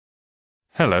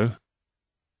Hello,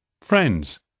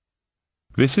 friends.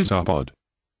 This is Zarbod.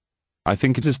 I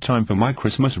think it is time for my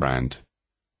Christmas rant.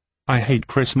 I hate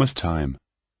Christmas time.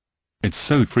 It's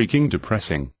so freaking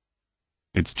depressing.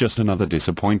 It's just another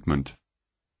disappointment.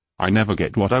 I never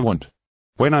get what I want.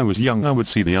 When I was young I would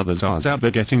see the other Zars out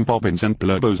there getting bobbins and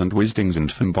blurbos and whizdings and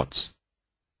fembots.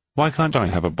 Why can't I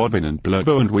have a bobbin and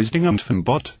blurbo and whizding and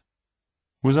fembot?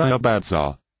 Was I a bad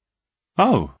Zar?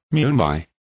 Oh, me oh my.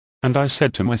 And I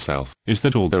said to myself, is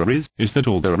that all there is? Is that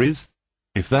all there is?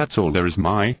 If that's all there is,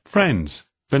 my friends,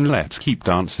 then let's keep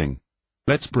dancing.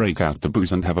 Let's break out the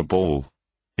booze and have a ball.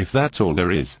 If that's all there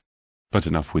is. But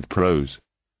enough with prose.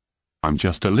 I'm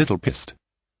just a little pissed.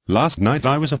 Last night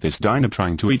I was at this diner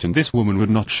trying to eat and this woman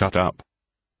would not shut up.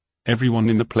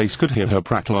 Everyone in the place could hear her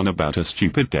prattle on about her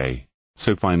stupid day,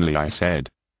 so finally I said,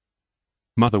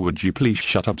 "Mother, would you please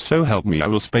shut up, so help me I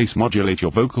will space modulate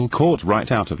your vocal cords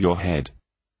right out of your head."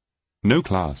 No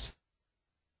class.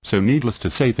 So needless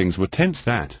to say things were tense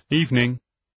that evening.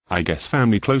 I guess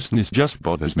family closeness just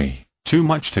bothers me. Too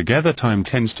much together time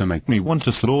tends to make me want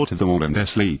to slaughter them all in their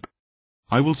sleep.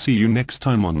 I will see you next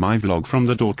time on my vlog from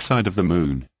the dark side of the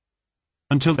moon.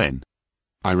 Until then,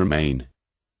 I remain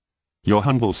your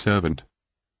humble servant,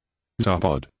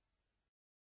 Zarbod.